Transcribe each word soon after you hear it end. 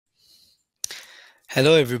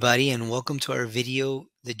Hello everybody and welcome to our video,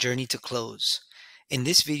 The Journey to Close. In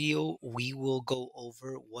this video, we will go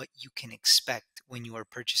over what you can expect when you are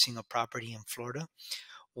purchasing a property in Florida.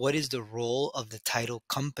 What is the role of the title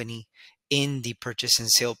company in the purchase and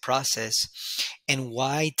sale process, and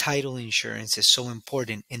why title insurance is so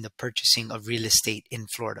important in the purchasing of real estate in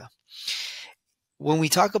Florida. When we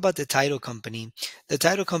talk about the title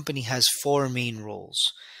company has four main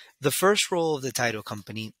roles. The first role of the title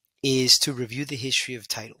company is to review the history of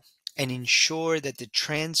title and ensure that the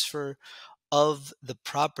transfer of the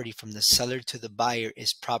property from the seller to the buyer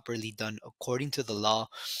is properly done according to the law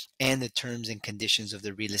and the terms and conditions of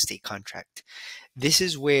the real estate contract. This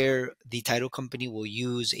is where the title company will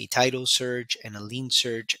use a title search and a lien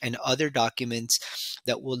search and other documents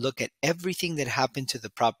that will look at everything that happened to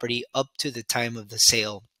the property up to the time of the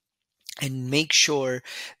sale and make sure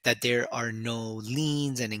that there are no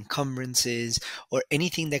liens and encumbrances or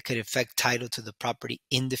anything that could affect title to the property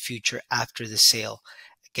in the future after the sale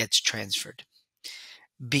gets transferred.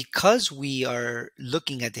 Because we are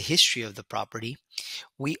looking at the history of the property,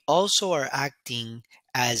 we also are acting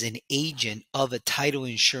as an agent of a title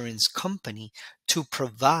insurance company to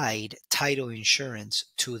provide title insurance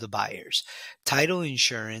to the buyers. Title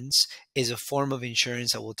insurance is a form of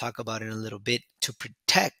insurance that we'll talk about in a little bit to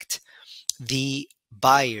protect the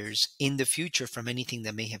buyers in the future from anything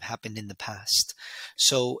that may have happened in the past.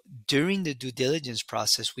 So during the due diligence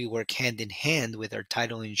process, we work hand in hand with our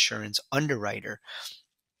title insurance underwriter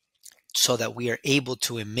so that we are able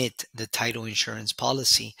to emit the title insurance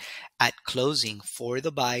policy at closing for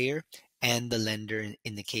the buyer and the lender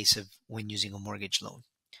in the case of when using a mortgage loan.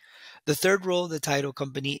 The third role of the title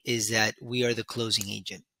company is that we are the closing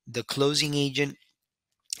agent. The closing agent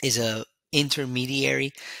is a intermediary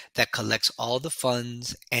that collects all the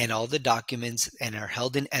funds and all the documents and are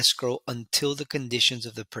held in escrow until the conditions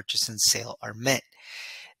of the purchase and sale are met.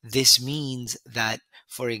 This means that,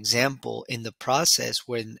 for example, in the process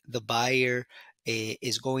when the buyer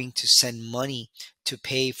is going to send money to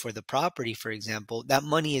pay for the property, for example, that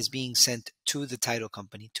money is being sent to the title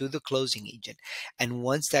company, to the closing agent. And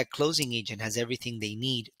once that closing agent has everything they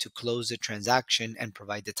need to close the transaction and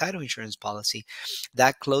provide the title insurance policy,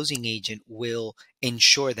 that closing agent will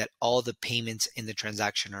ensure that all the payments in the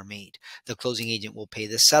transaction are made. The closing agent will pay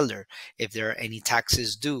the seller. If there are any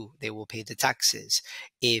taxes due, they will pay the taxes.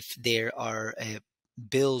 If there are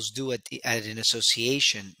bills due at an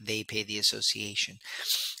association, they pay the association.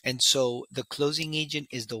 And so the closing agent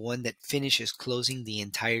is the one that finishes closing the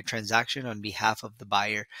entire transaction on behalf of the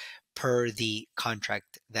buyer per the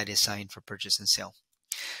contract that is signed for purchase and sale.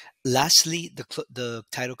 Lastly, the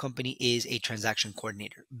title company is a transaction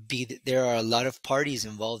coordinator. There are a lot of parties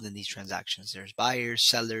involved in these transactions. There's buyers,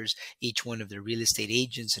 sellers, each one of the real estate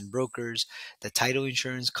agents and brokers, the title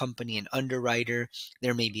insurance company and underwriter.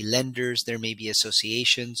 There may be lenders, there may be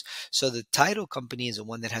associations. So the title company is the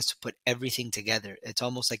one that has to put everything together. It's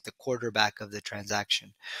almost like the quarterback of the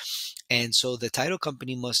transaction. And so the title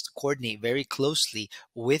company must coordinate very closely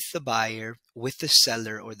with the buyer, with the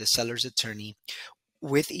seller or the seller's attorney,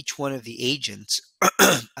 with each one of the agents,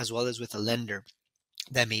 as well as with a lender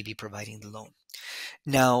that may be providing the loan.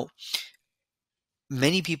 Now,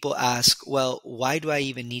 many people ask, well, why do I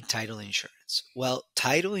even need title insurance? Well,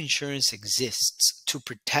 title insurance exists to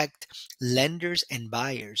protect lenders and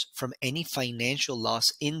buyers from any financial loss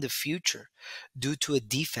in the future due to a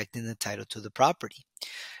defect in the title to the property.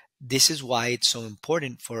 This is why it's so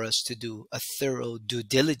important for us to do a thorough due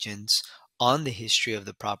diligence on the history of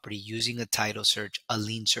the property using a title search, a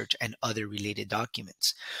lien search, and other related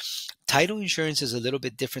documents. Title insurance is a little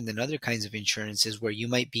bit different than other kinds of insurances where you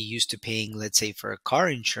might be used to paying, let's say, for a car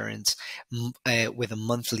insurance with a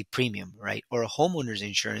monthly premium, right? Or a homeowner's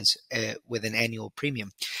insurance with an annual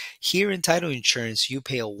premium. Here in title insurance, you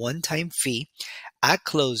pay a one-time fee at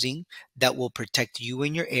closing that will protect you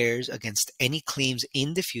and your heirs against any claims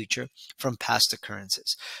in the future from past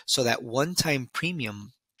occurrences. So that one-time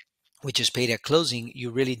premium, which is paid at closing, you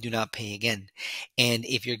really do not pay again. And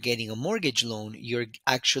if you're getting a mortgage loan, you're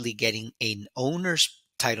actually getting an owner's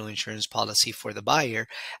title insurance policy for the buyer,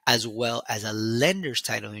 as well as a lender's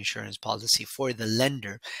title insurance policy for the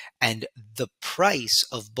lender. And the price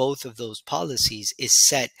of both of those policies is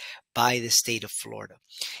set by the state of Florida.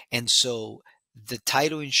 And so the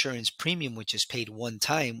title insurance premium, which is paid one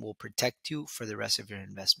time, will protect you for the rest of your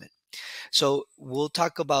investment. So we'll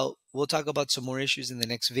talk about some more issues in the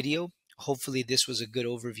next video. Hopefully this was a good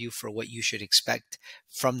overview for what you should expect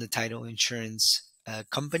from the title insurance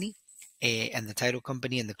company and the title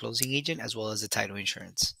company and the closing agent, as well as the title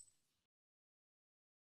insurance.